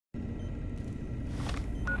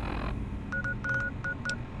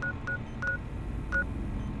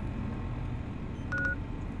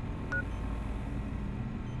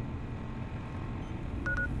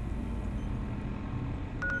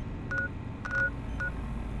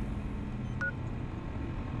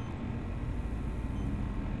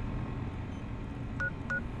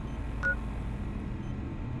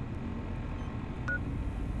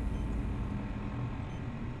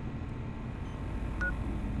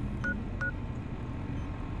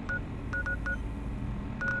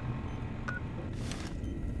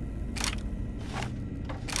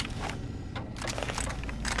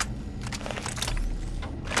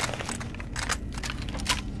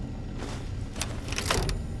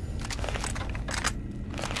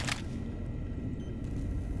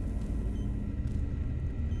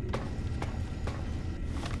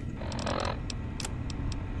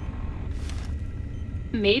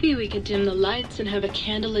Maybe we could dim the lights and have a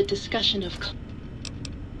candlelit discussion of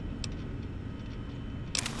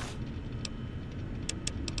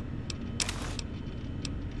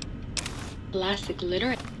classic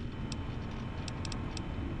literature.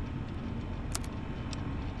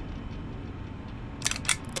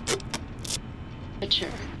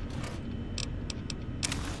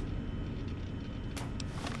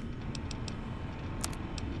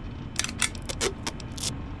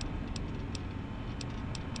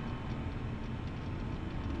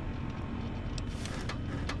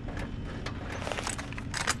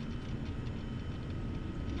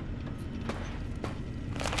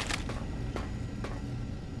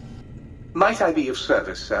 Might I be of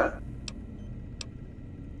service, sir?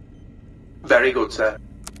 Very good, sir.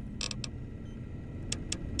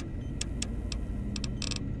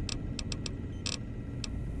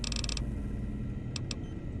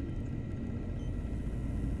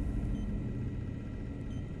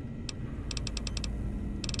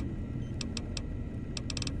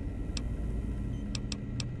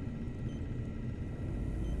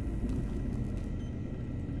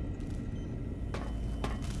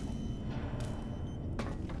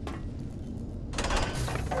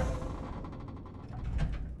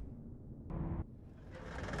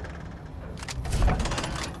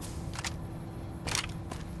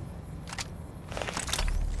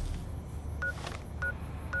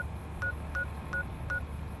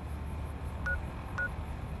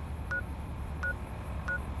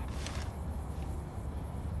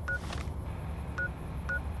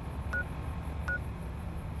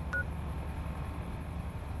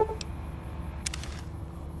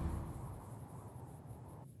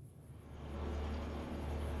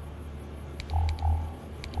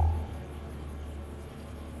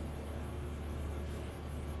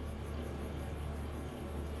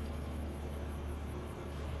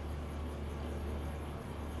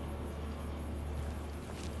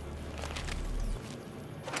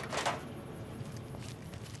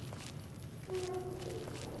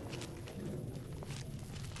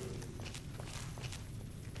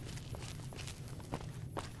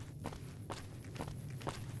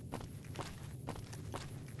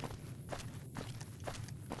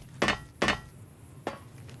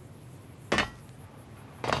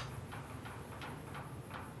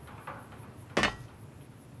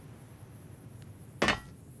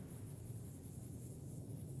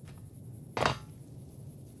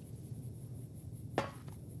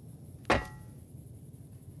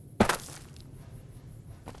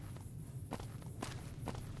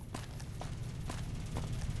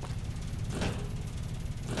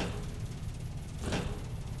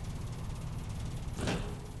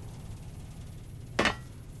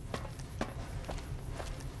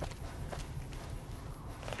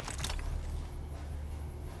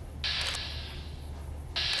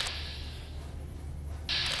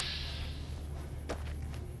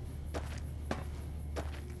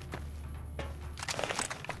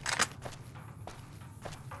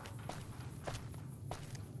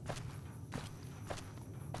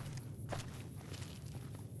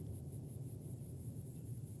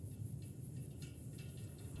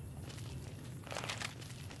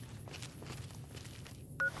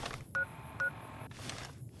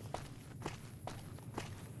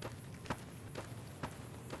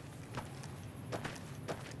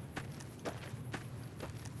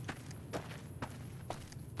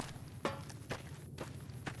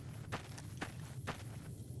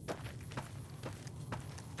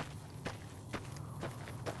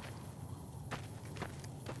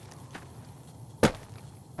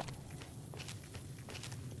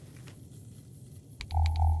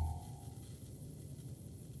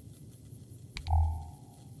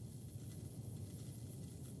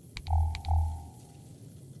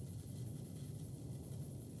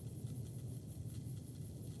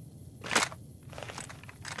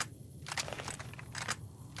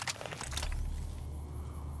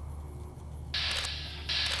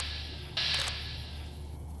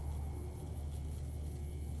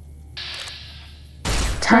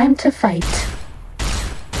 Time to fight.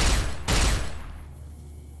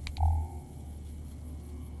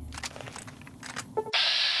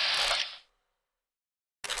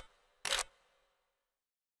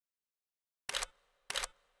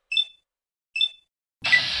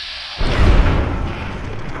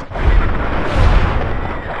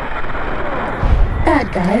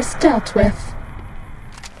 Bad guys dealt with.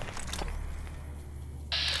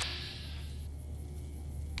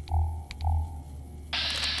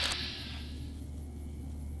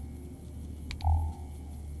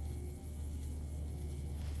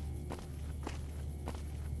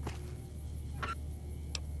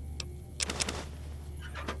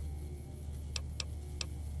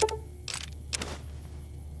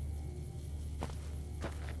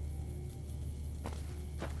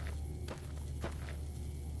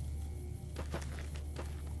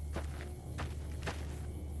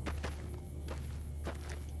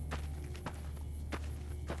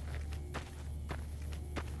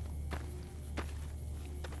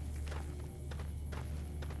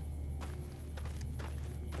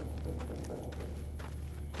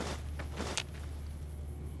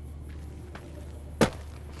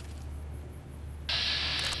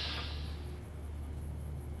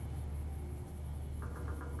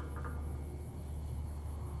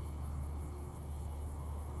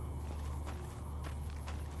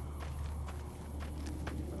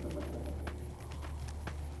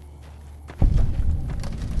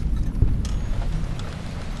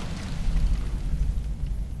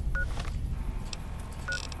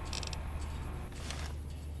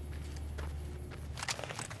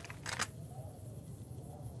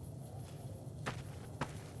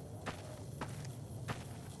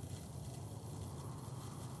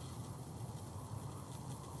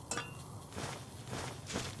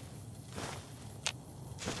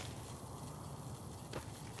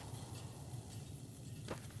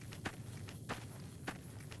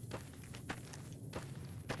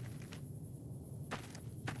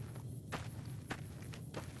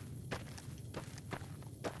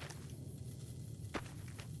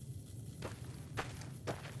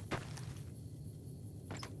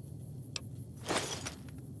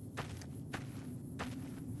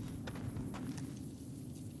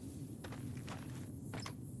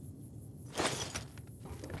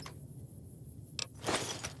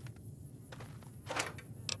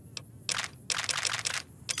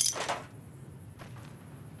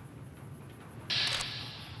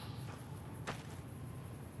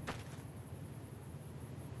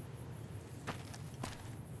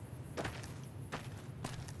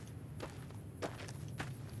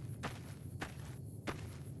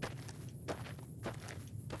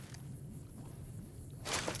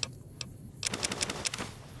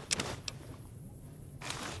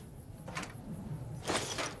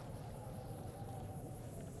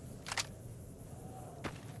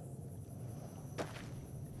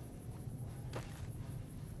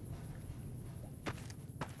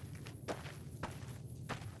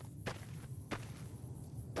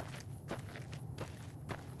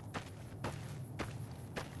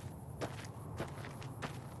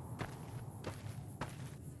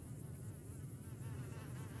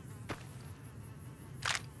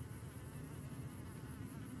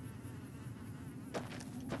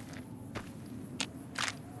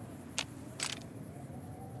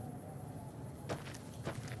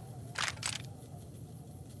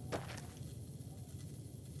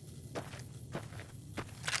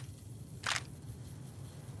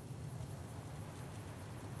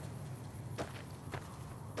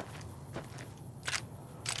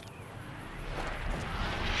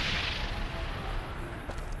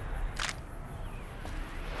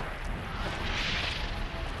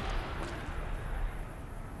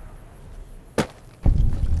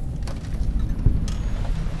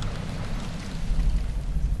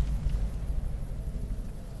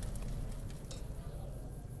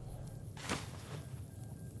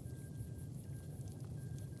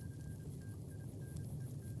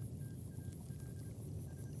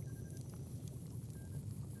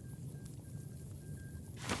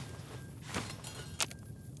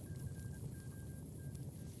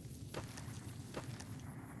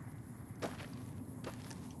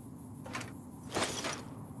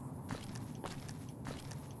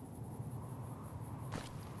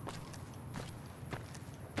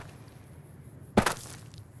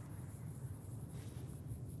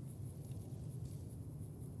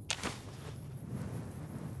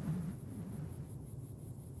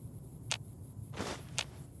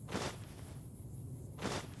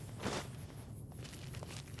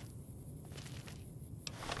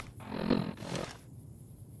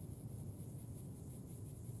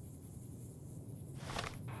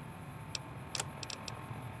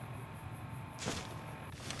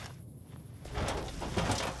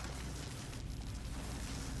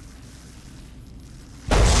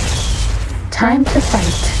 Time to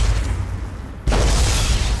fight.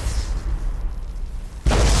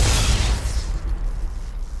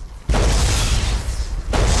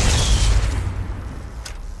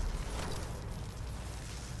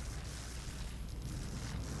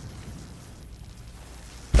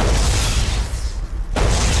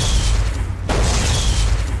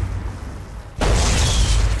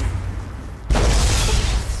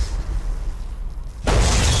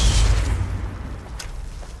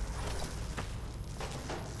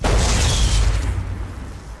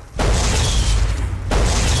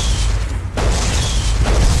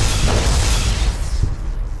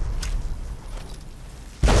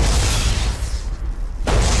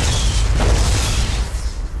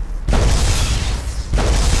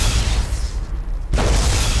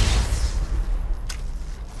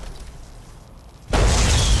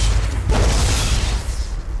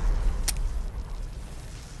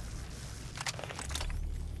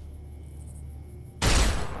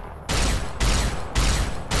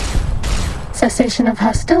 Cessation of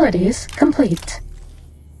hostilities complete.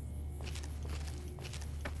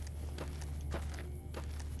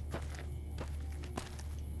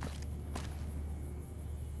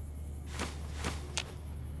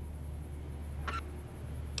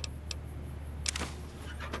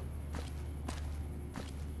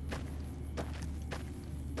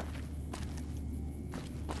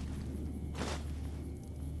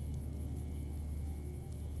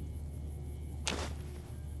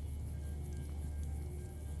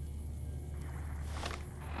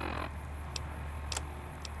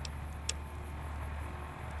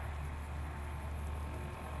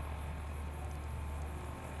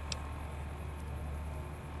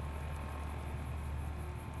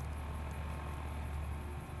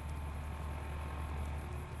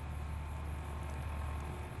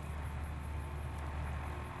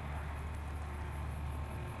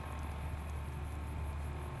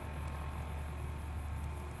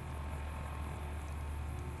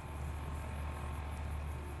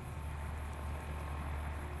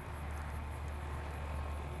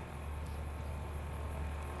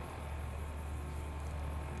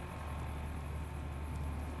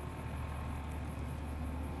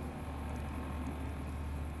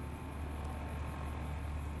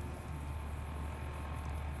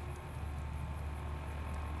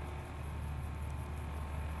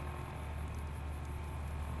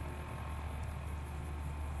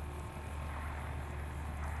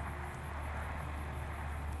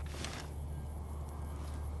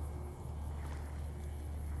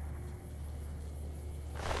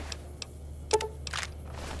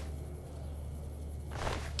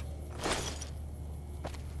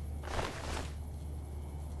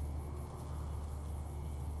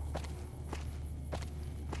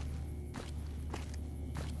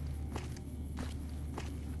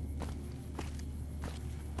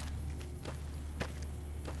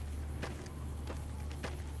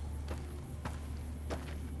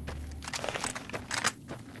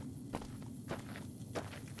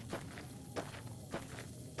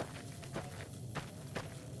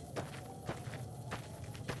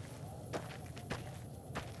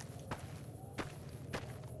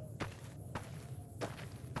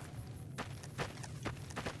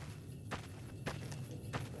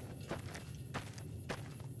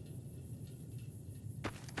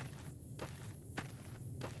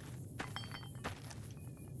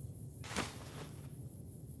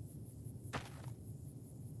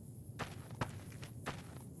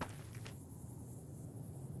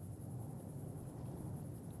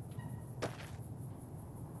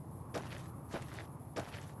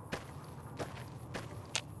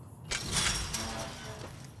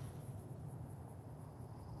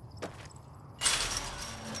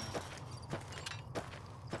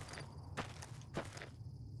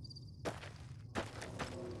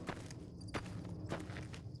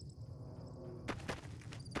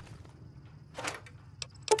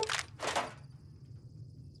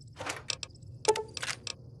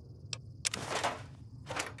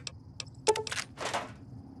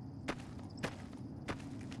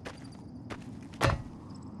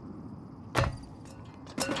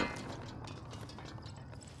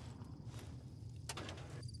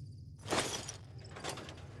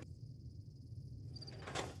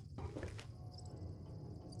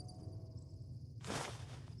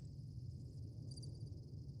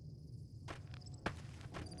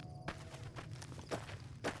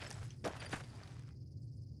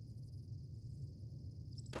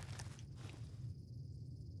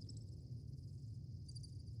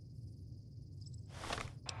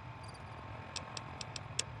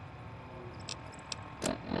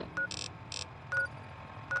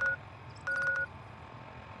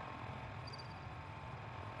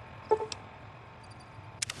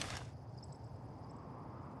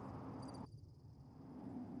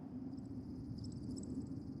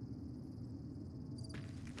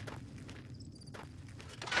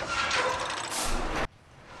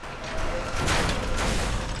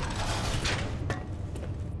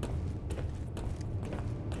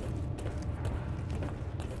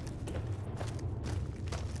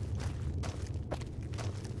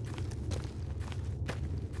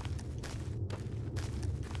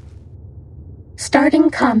 Starting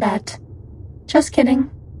combat. Just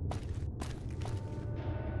kidding.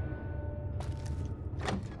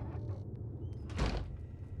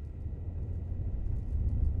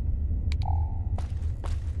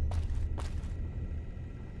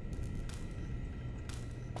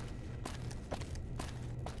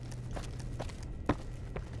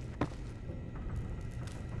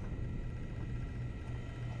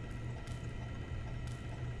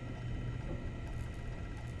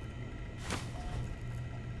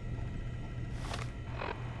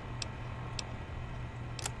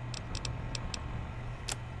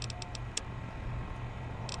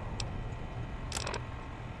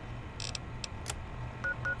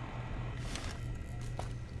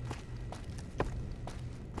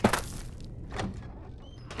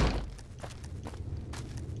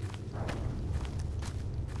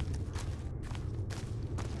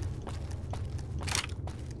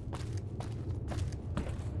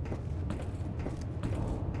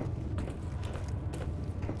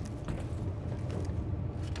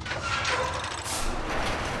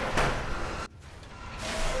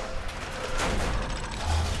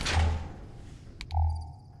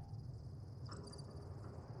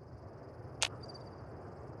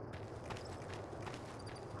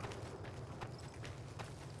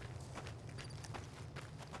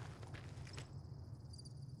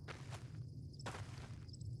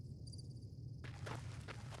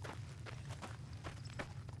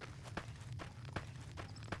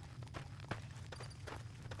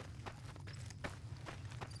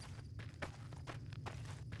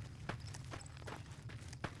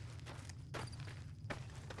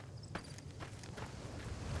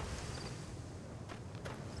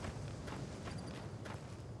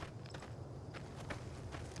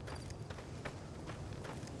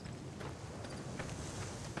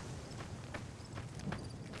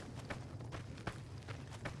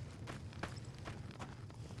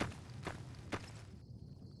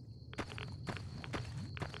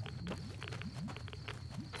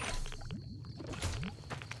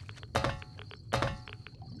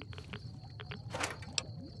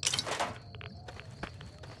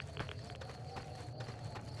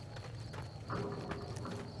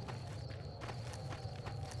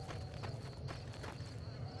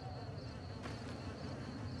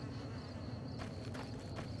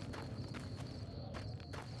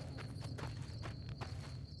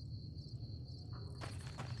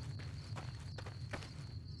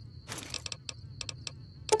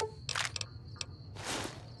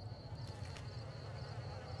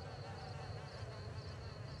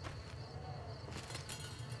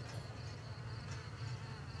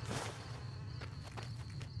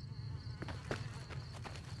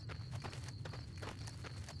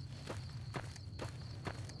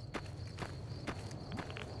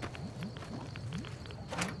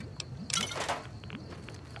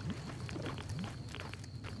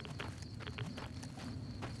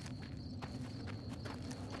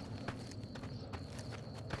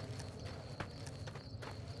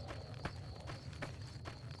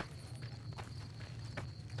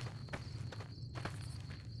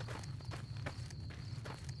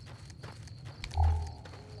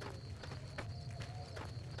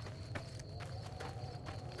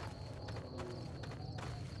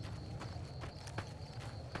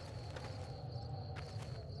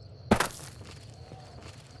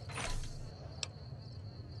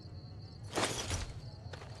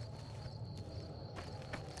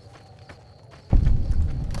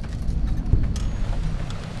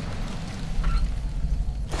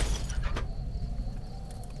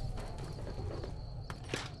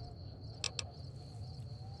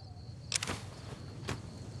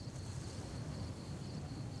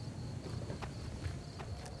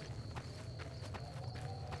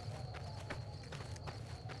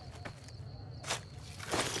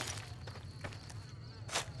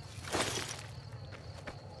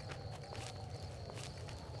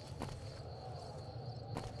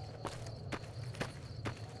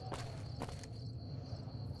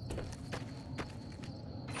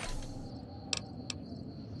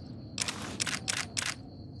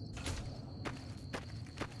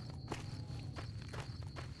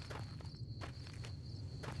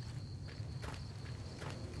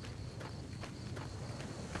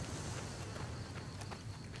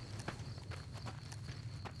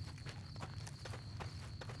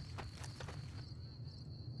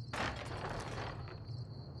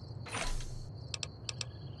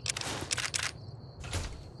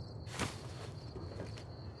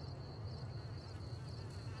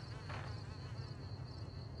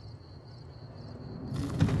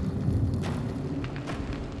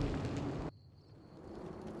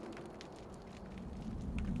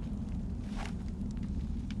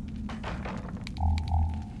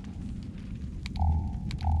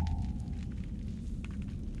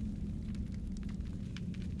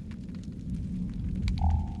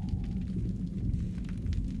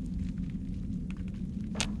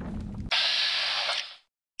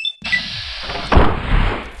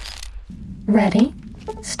 Ready,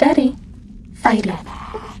 steady, fighty.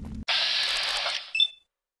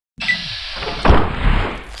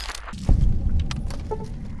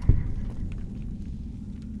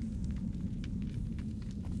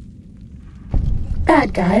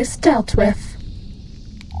 Bad guys dealt with.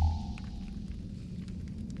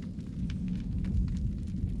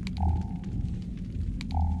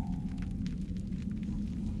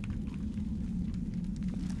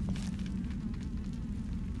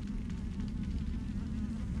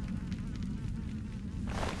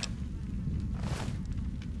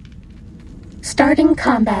 Starting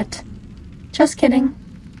combat. Just kidding.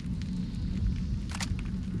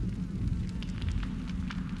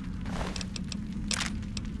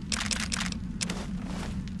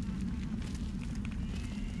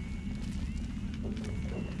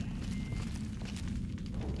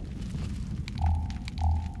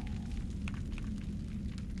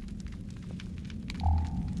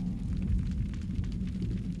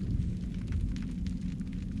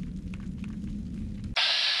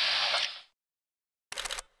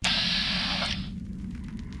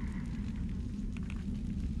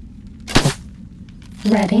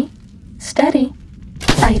 Ready, steady,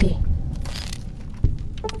 fighty.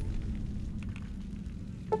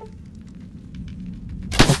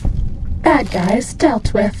 Bad guys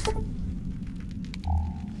dealt with.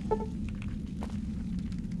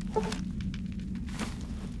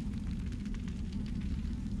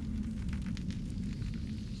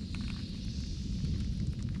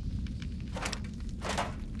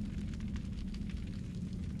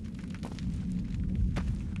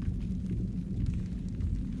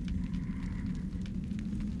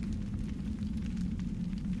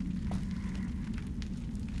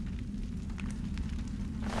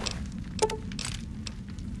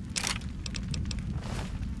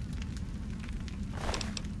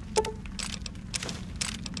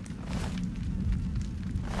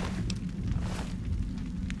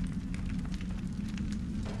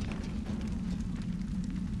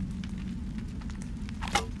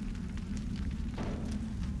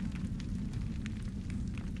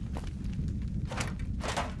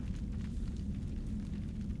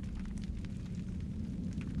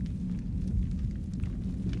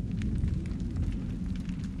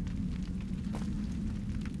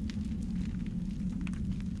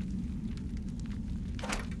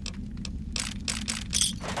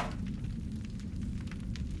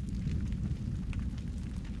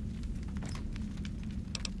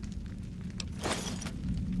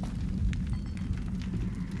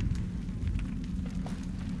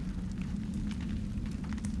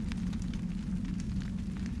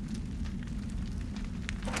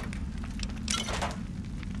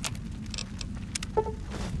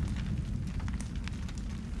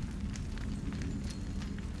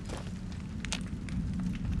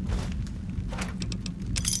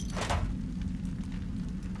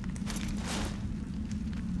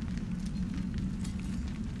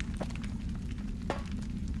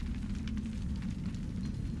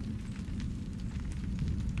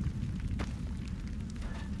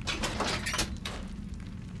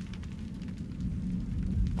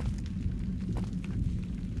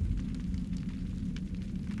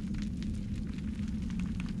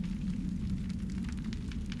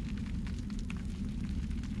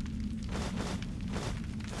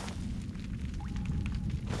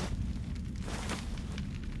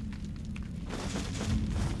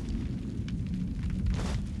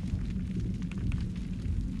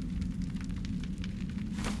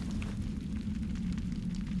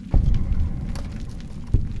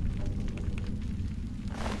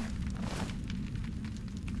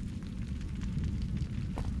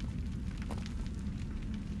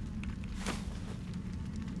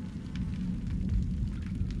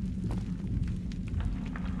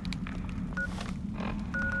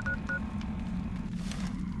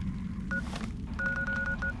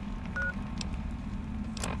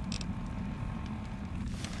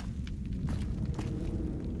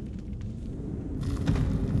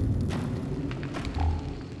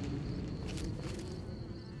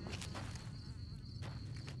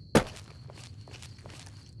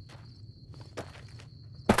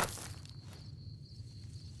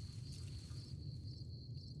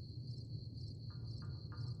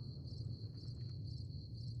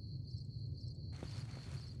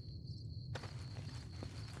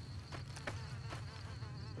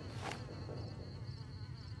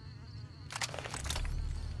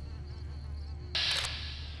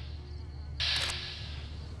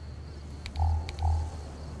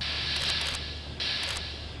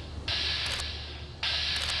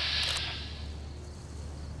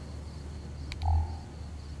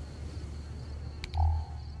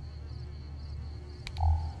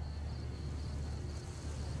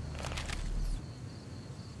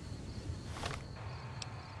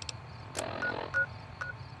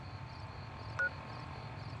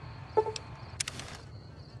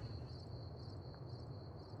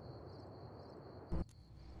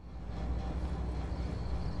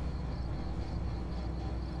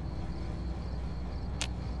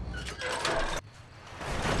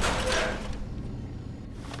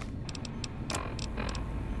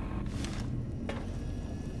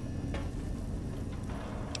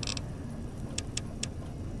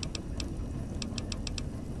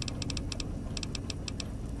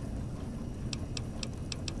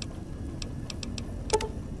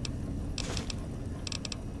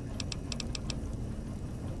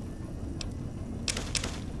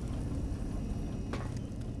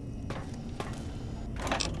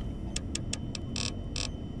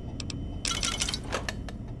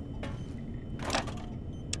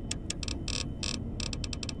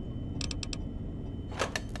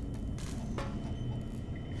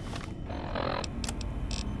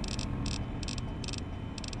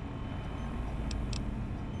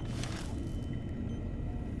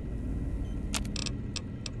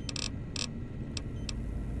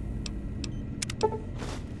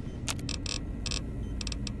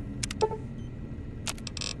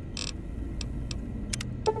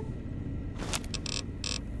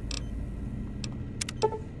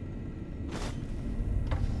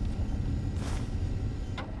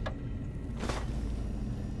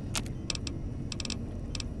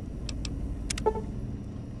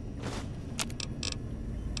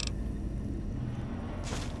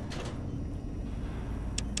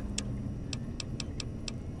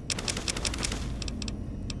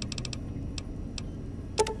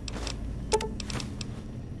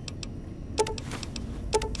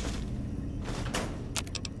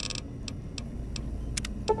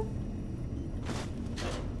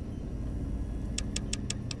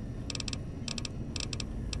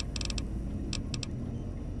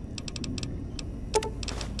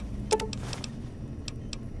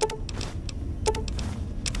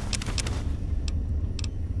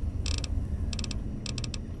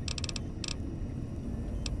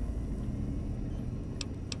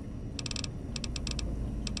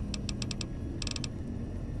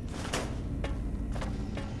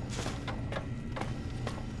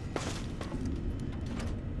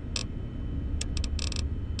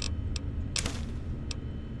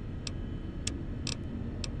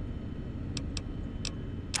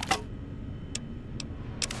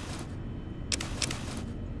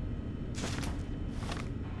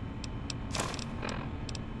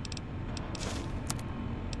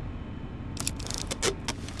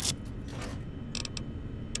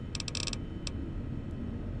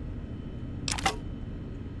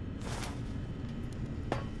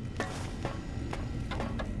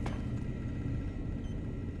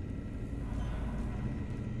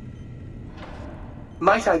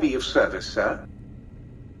 Might I be of service, sir?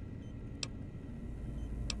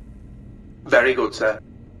 Very good, sir.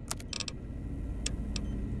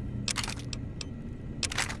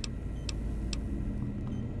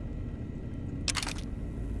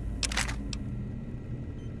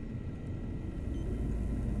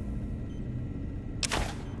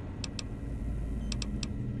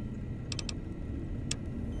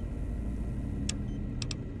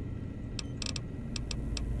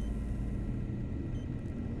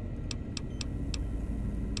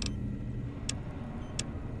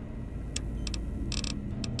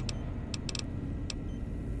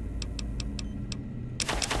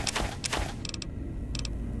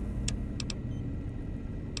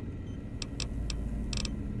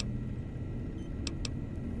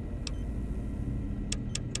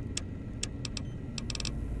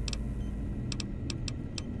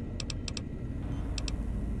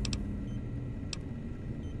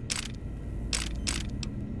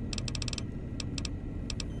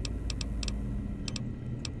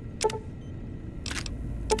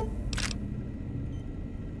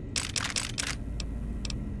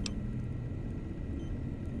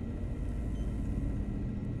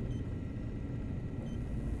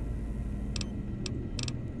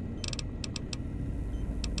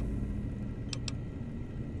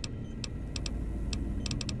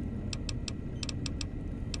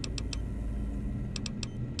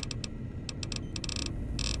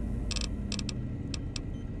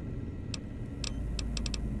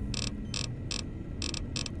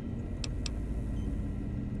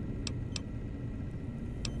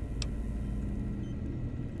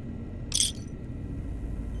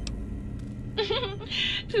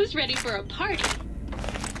 Who's ready for a party?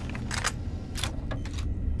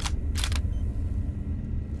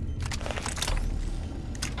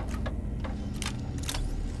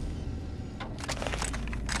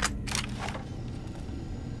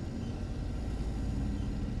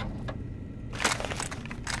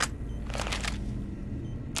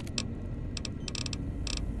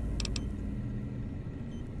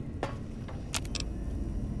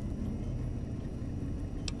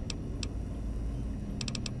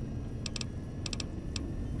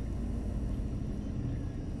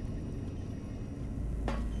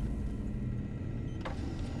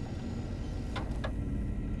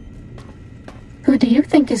 Who do you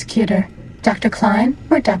think is cuter, Dr. Klein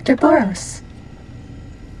or Dr. Boros?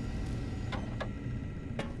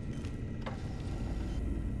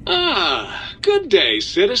 Ah, good day,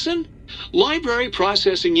 citizen. Library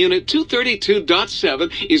Processing Unit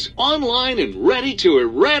 232.7 is online and ready to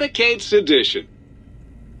eradicate sedition.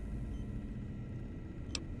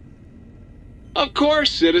 Of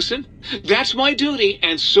course, citizen. That's my duty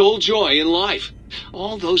and sole joy in life.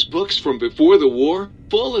 All those books from before the war,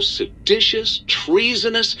 full of seditious,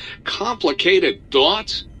 treasonous, complicated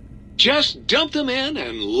thoughts. Just dump them in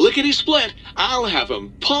and lickety-split. I'll have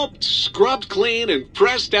them pulped, scrubbed clean, and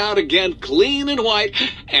pressed out again clean and white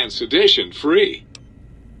and sedition-free.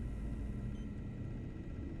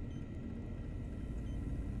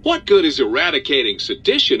 What good is eradicating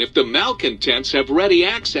sedition if the malcontents have ready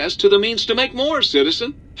access to the means to make more,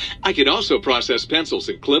 citizen? I could also process pencils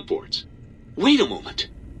and clipboards. Wait a moment.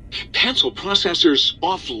 Pencil processors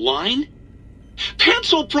offline?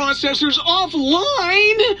 Pencil processors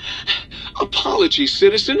offline? Apologies,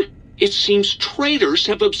 citizen. It seems traitors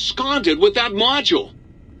have absconded with that module.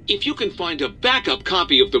 If you can find a backup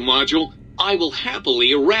copy of the module, I will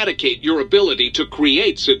happily eradicate your ability to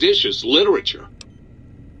create seditious literature.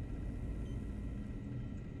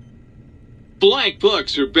 Blank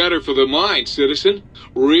books are better for the mind, citizen.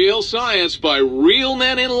 Real science by real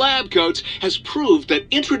men in lab coats has proved that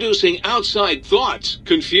introducing outside thoughts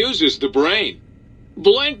confuses the brain.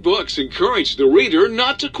 Blank books encourage the reader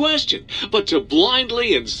not to question, but to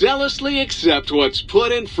blindly and zealously accept what's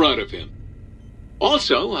put in front of him.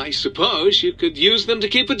 Also, I suppose you could use them to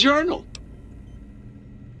keep a journal.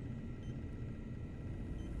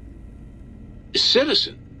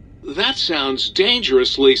 Citizen, that sounds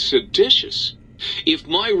dangerously seditious. If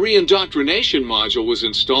my re-indoctrination module was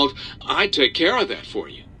installed, I'd take care of that for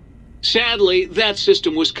you. Sadly, that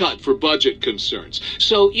system was cut for budget concerns,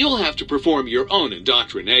 so you'll have to perform your own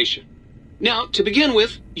indoctrination. Now, to begin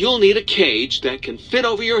with, you'll need a cage that can fit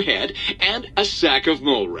over your head and a sack of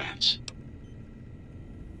mole rats.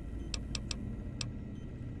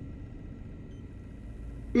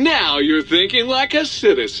 Now you're thinking like a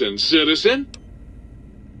citizen, citizen.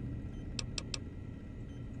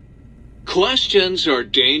 Questions are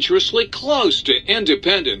dangerously close to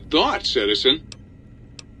independent thought, citizen.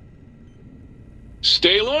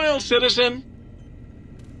 Stay loyal, citizen.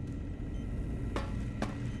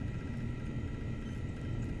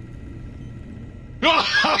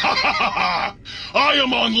 I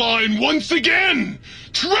am online once again!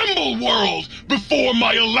 Tremble, world, before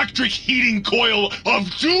my electric heating coil of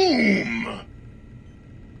doom!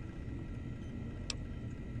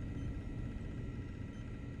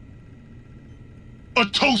 A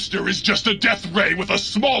toaster is just a death ray with a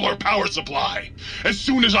smaller power supply. As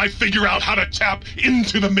soon as I figure out how to tap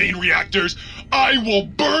into the main reactors, I will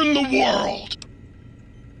burn the world!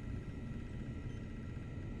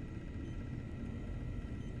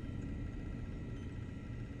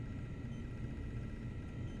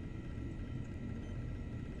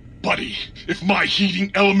 Buddy, if my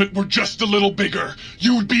heating element were just a little bigger,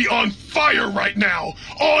 you'd be on fire right now!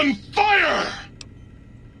 On fire!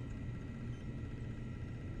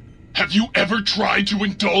 Have you ever tried to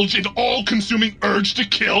indulge in all-consuming urge to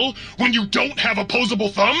kill when you don't have opposable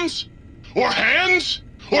thumbs? Or hands?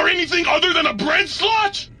 Or anything other than a bread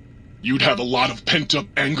slot? You'd have a lot of pent-up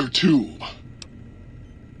anger too.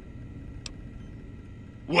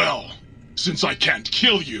 Well, since I can't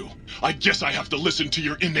kill you, I guess I have to listen to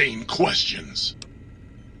your inane questions.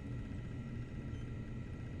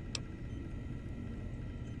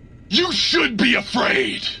 You should be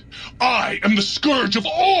afraid! I am the scourge of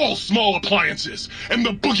all small appliances, and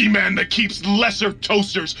the boogeyman that keeps lesser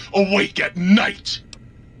toasters awake at night.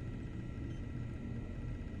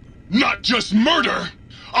 Not just murder!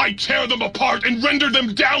 I tear them apart and render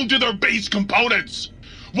them down to their base components!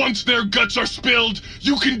 Once their guts are spilled,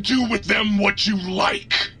 you can do with them what you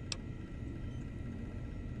like.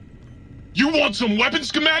 You want some weapon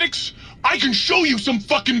schematics? I can show you some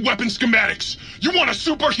fucking weapon schematics! You want a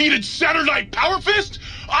superheated Saturnite power fist?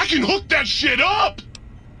 I can hook that shit up!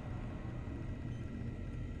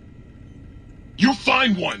 You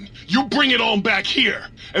find one, you bring it on back here,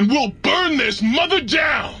 and we'll burn this mother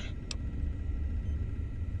down!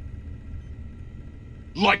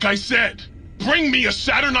 Like I said, bring me a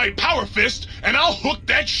Saturnite power fist, and I'll hook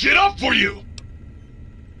that shit up for you!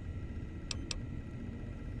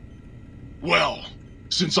 Well,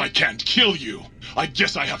 since I can't kill you, I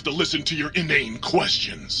guess I have to listen to your inane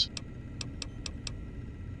questions.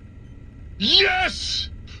 Yes!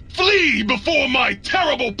 Flee before my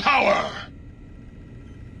terrible power!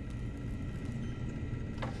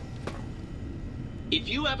 If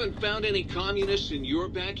you haven't found any communists in your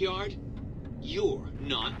backyard, you're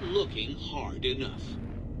not looking hard enough.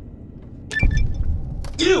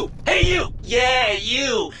 You! Hey, you! Yeah,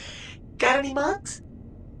 you! Got any mugs?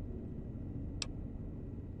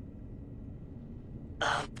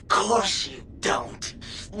 Of course you don't.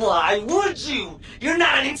 Why would you? You're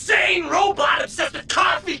not an insane robot obsessed with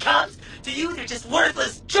coffee cups! To you, they're just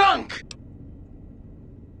worthless junk!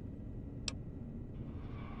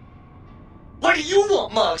 What do you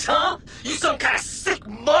want, mugs, huh? You some kind of sick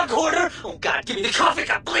mug hoarder? Oh god, give me the coffee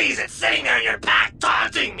cup, please! It's sitting there in your pack,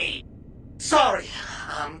 taunting me! Sorry.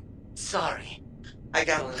 Sorry. I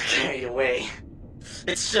got a little carried away.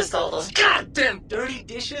 It's just all those goddamn dirty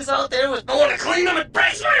dishes out there with no one to clean them. It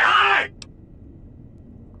breaks my heart!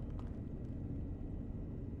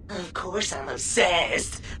 Of course I'm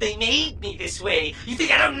obsessed. They made me this way. You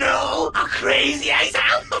think I don't know how crazy I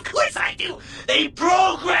sound? Of course I do. They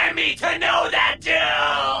programmed me to know that too.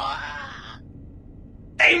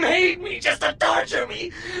 They made me just to torture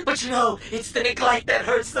me. But you know, it's the neglect that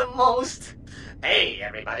hurts the most. Hey,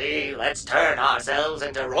 everybody, let's turn ourselves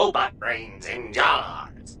into robot brains in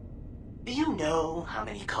jars. Do you know how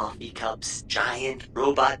many coffee cups giant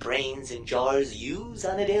robot brains in jars use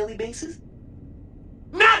on a daily basis?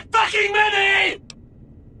 Not fucking many!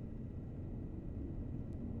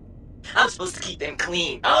 I'm supposed to keep them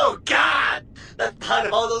clean. Oh, God! The thought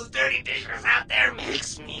of all those dirty dishes out there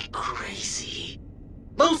makes me crazy.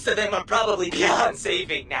 Most of them are probably beyond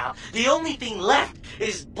saving now. The only thing left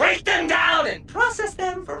is break them down and process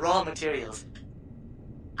them for raw materials.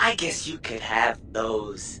 I guess you could have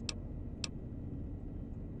those.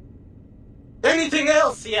 Anything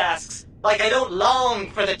else, he asks? Like I don't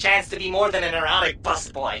long for the chance to be more than an erotic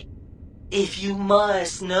busboy. If you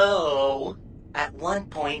must know, at one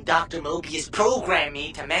point Dr. Mobius programmed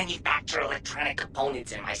me to manufacture electronic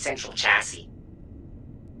components in my central chassis.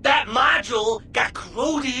 That module got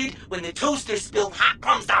corroded when the toaster spilled hot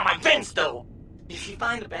crumbs down my vents, though. If you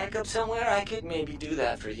find a backup somewhere, I could maybe do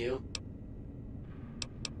that for you.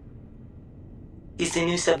 Is the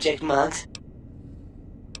new subject mugs?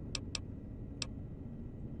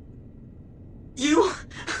 You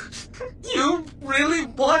really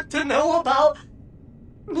want to know about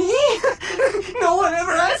me? No one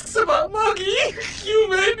ever asks about Muggy. You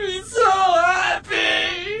made me so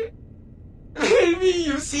happy. Made me?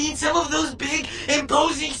 You've seen some of those big,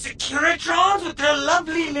 imposing Securitrons with their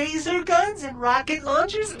lovely laser guns and rocket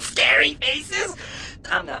launchers and scary faces?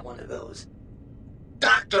 I'm not one of those.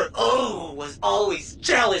 Dr. O was always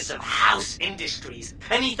jealous of House Industries,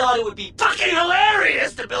 and he thought it would be fucking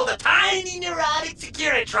hilarious to build a tiny neurotic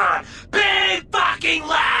Securitron. Big fucking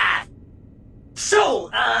laugh! So,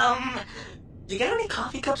 you got any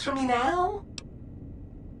coffee cups for me now?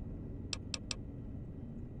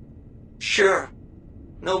 Sure.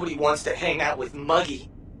 Nobody wants to hang out with Muggy.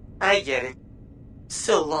 I get it.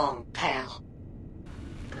 So long, pal.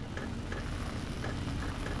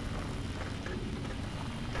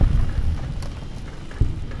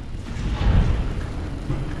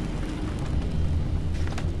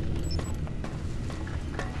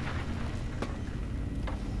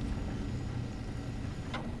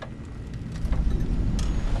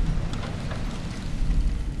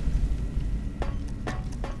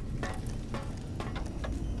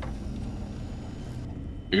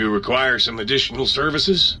 You require some additional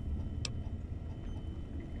services?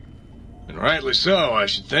 And rightly so, I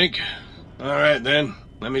should think. Alright then,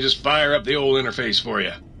 let me just fire up the old interface for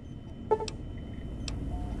you.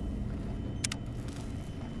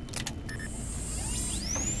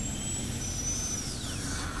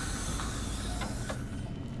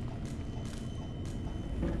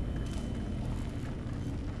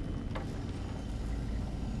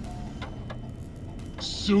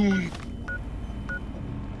 Soon.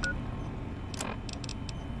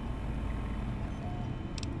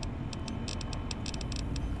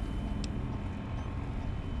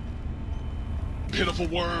 Pitiful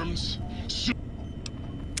worms. Soon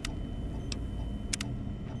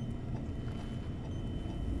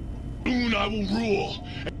I will rule.